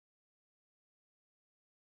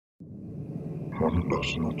One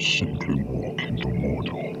does not simply walk into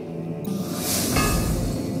Mordor.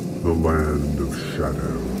 The land of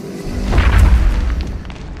shadow.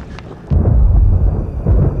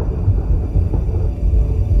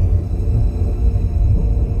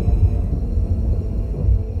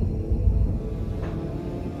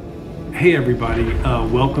 Hey everybody,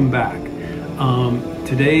 welcome back.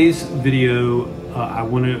 Today's video, I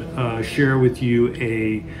want to share with you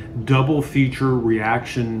a double feature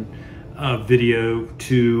reaction video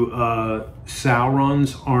to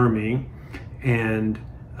Sauron's army and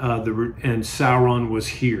Sauron was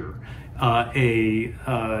here.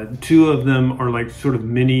 Two of them are like sort of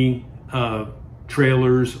mini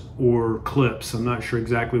trailers or clips. I'm not sure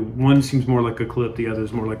exactly. One seems more like a clip, the other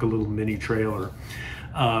is more like a little mini trailer.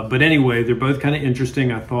 But anyway, they're both kind of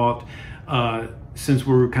interesting. I thought since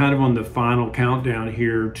we're kind of on the final countdown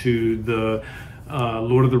here to the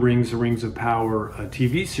Lord of the Rings of Power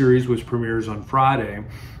TV series, which premieres on Friday,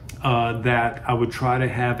 that I would try to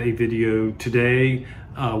have a video today,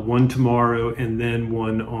 one tomorrow, and then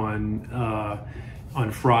one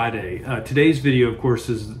on Friday. Today's video, of course,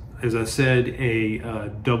 is, as I said, a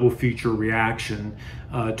double feature reaction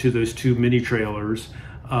to those two mini trailers.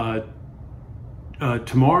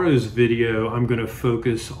 Tomorrow's video, I'm going to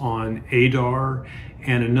focus on Adar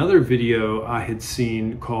and another video I had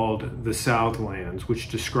seen called The Southlands, which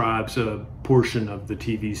describes a portion of the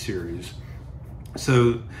TV series.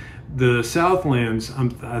 So the Southlands,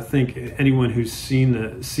 I think anyone who's seen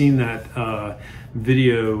that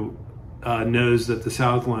video knows that the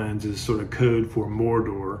Southlands is sort of code for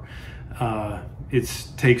Mordor. It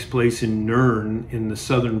takes place in Nirn in the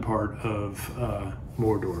southern part of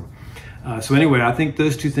Mordor. So anyway, I think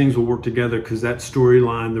those two things will work together because that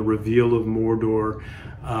storyline, the reveal of Mordor,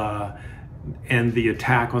 and the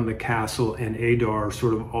attack on the castle and Adar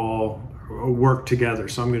sort of all work together.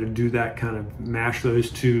 So I'm going to do that, kind of mash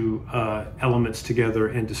those two elements together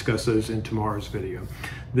and discuss those in tomorrow's video.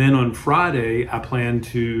 Then on Friday, I plan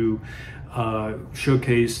to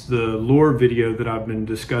showcase the lore video that I've been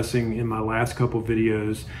discussing in my last couple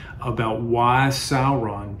videos about why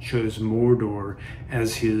Sauron chose Mordor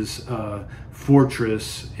as his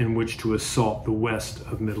fortress in which to assault the west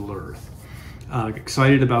of Middle-earth.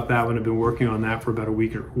 Excited about that one. I've been working on that for about a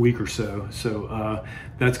week or so. So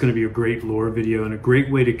that's going to be a great lore video and a great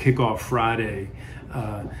way to kick off Friday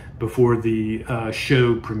before the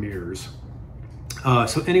show premieres.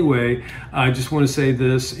 So anyway, I just want to say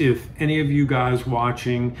this: if any of you guys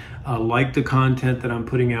watching like the content that I'm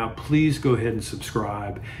putting out, please go ahead and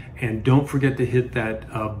subscribe. And don't forget to hit that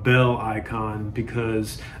bell icon,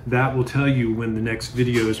 because that will tell you when the next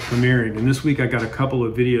video is premiering. And this week I got a couple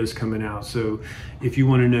of videos coming out. So if you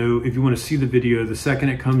want to know, if you want to see the video the second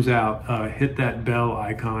it comes out, hit that bell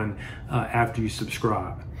icon after you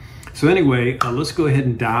subscribe. So anyway, let's go ahead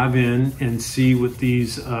and dive in and see what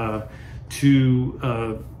these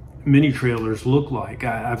two mini trailers look like.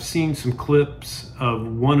 I've seen some clips of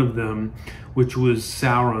one of them, which was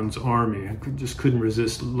Sauron's army. I just couldn't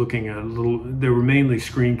resist looking at a little. There were mainly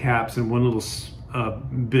screen caps and one little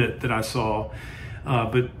bit that I saw,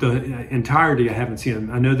 but the entirety I haven't seen.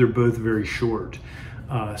 I know they're both very short.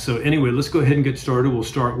 So anyway, let's go ahead and get started. We'll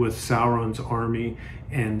start with Sauron's army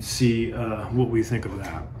and see what we think of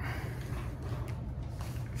that.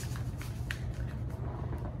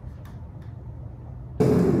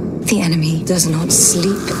 The enemy does not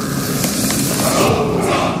sleep.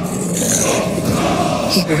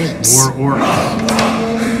 He waits. More orcs.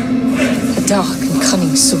 A dark and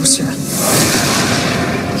cunning sorcerer.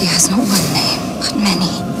 He has not one name, but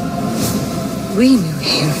many. We knew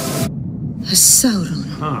him as Sauron.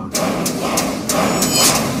 Huh.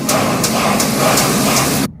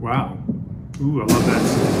 Wow. Ooh, I love that.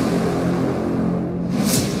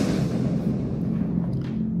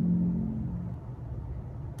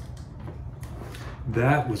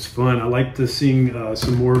 That was fun. I liked seeing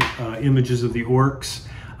some more images of the orcs.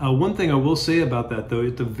 One thing I will say about that, though,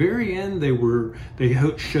 at the very end, they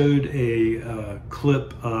showed a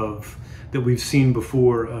clip of that we've seen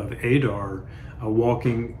before of Adar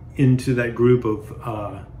walking into that group of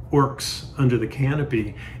orcs under the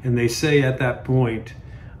canopy, and they say at that point,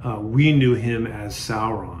 "We knew him as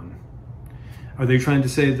Sauron." Are they trying to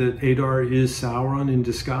say that Adar is Sauron in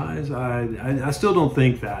disguise? I still don't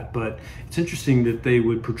think that, but it's interesting that they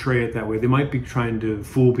would portray it that way. They might be trying to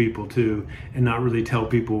fool people too and not really tell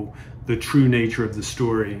people the true nature of the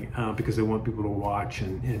story because they want people to watch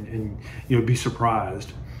and you know, be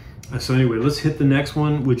surprised. So anyway, let's hit the next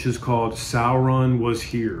one, which is called Sauron Was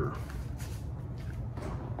Here.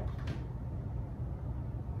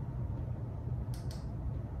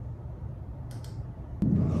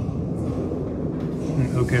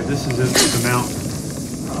 Okay, this is it, the mountain.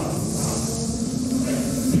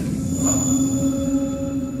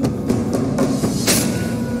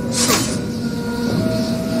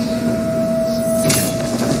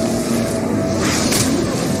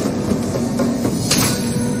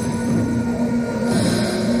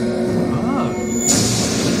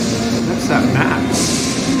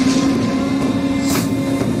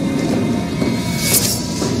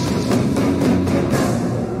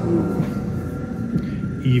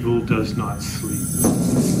 Evil does not sleep.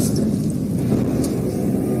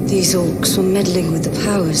 These orcs were meddling with the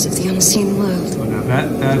powers of the unseen world. Oh, now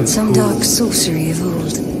that is some cool. dark sorcery of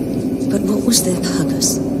old. But what was their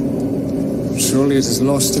purpose? Surely it is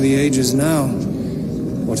lost to the ages now.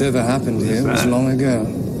 Whatever happened here was long ago.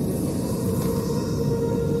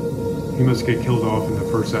 He must get killed off in the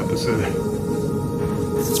first episode.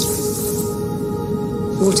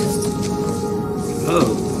 Water.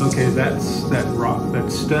 Oh, okay, that's that rock, that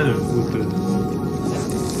stone with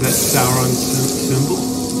that Sauron symbol.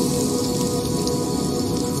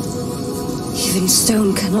 Even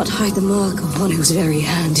stone cannot hide the mark of one whose very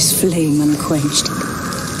hand is flame unquenched.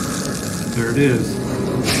 There it is.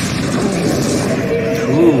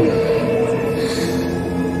 Ooh.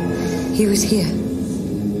 He was here.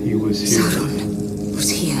 He was here. Sauron was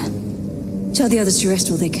here. Tell the others to rest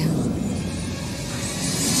while they can.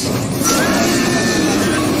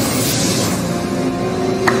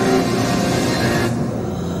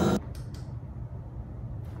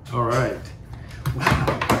 All right.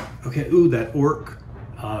 Wow. Okay. Ooh, that orc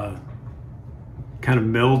kind of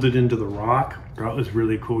melded into the rock. That was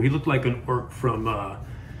really cool. He looked like an orc from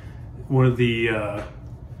one of the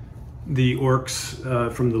orcs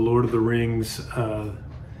from the Lord of the Rings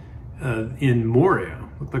in Moria.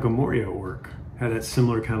 Looked like a Moria orc. Had that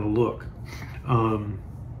similar kind of look.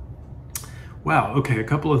 Wow. Okay. A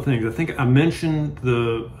couple of things. I think I mentioned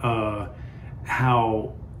the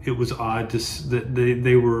how it was odd that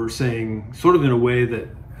they were saying, sort of in a way that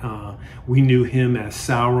we knew him as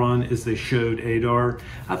Sauron as they showed Adar.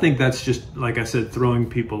 I think that's just, like I said, throwing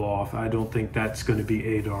people off. I don't think that's going to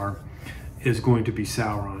be Adar is going to be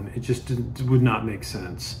Sauron. It just would not make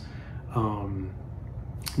sense.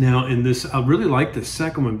 Now in this, I really like the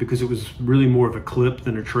second one because it was really more of a clip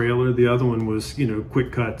than a trailer. The other one was, you know,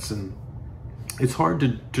 quick cuts, and it's hard to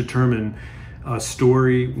determine a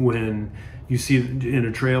story when you see it in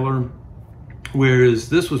a trailer, whereas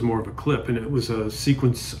this was more of a clip, and it was a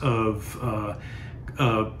sequence of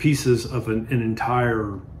pieces of an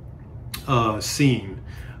entire scene.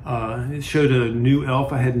 It showed a new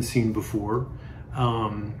elf I hadn't seen before,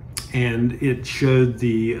 and it showed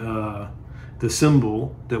the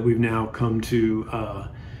symbol that we've now come to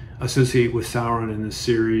associate with Sauron in this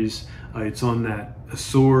series. It's on that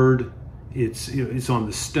sword. It's on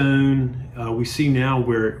the stone. We see now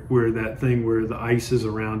where that thing where the ice is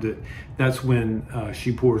around it. That's when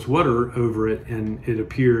she pours water over it, and it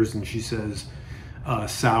appears, and she says,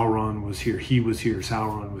 "Sauron was here. He was here.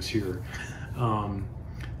 Sauron was here." And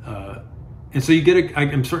so you get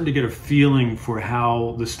I'm starting to get a feeling for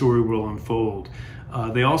how the story will unfold.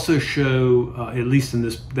 They also show, at least in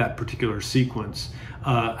that particular sequence,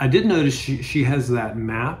 I did notice she has that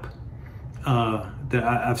map. That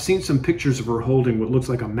I've seen some pictures of her holding what looks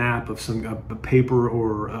like a map of a paper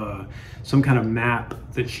or some kind of map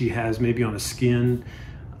that she has, maybe on a skin,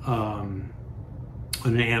 on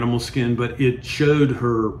an animal skin, but it showed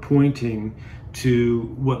her pointing to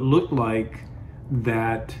what looked like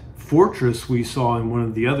that fortress we saw in one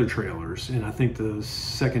of the other trailers, and I think the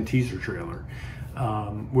second teaser trailer,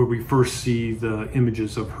 where we first see the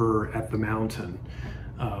images of her at the mountain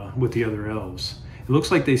with the other elves. It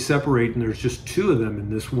looks like they separate, and there's just two of them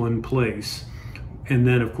in this one place. And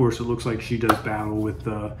then, of course, it looks like she does battle with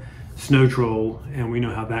the snow troll, and we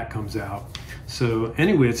know how that comes out. So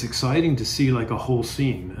anyway, it's exciting to see like a whole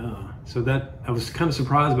scene. So that, I was kind of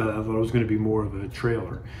surprised by that. I thought it was going to be more of a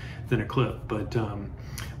trailer than a clip. But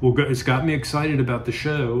it's got me excited about the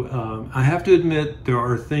show. I have to admit, there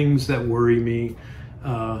are things that worry me.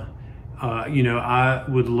 You know, I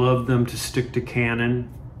would love them to stick to canon.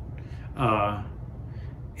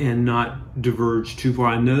 And not diverge too far.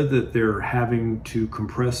 I know that they're having to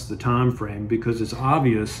compress the time frame because it's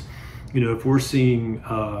obvious, you know, if we're seeing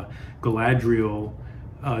Galadriel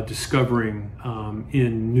discovering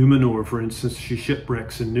in Numenor, for instance, she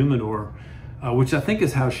shipwrecks in Numenor, which I think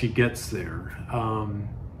is how she gets there.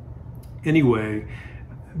 Anyway,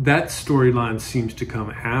 that storyline seems to come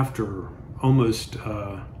after almost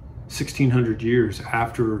 1,600 years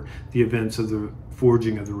after the events of the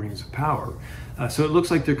forging of the Rings of Power. So it looks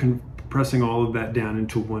like they're compressing all of that down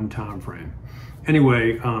into one time frame.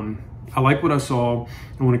 Anyway, I like what I saw.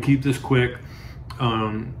 I want to keep this quick.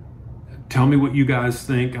 Tell me what you guys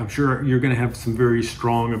think. I'm sure you're going to have some very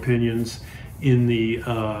strong opinions in the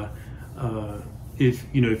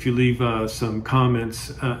if you leave some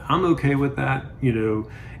comments. I'm okay with that,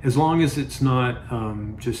 as long as it's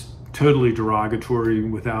not just totally derogatory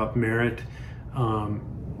without merit.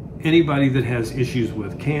 Anybody that has issues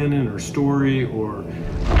with canon or story or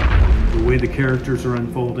the way the characters are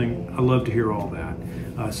unfolding, I love to hear all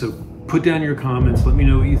that. So put down your comments, let me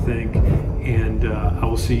know what you think, and I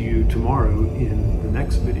will see you tomorrow in the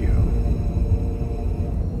next video.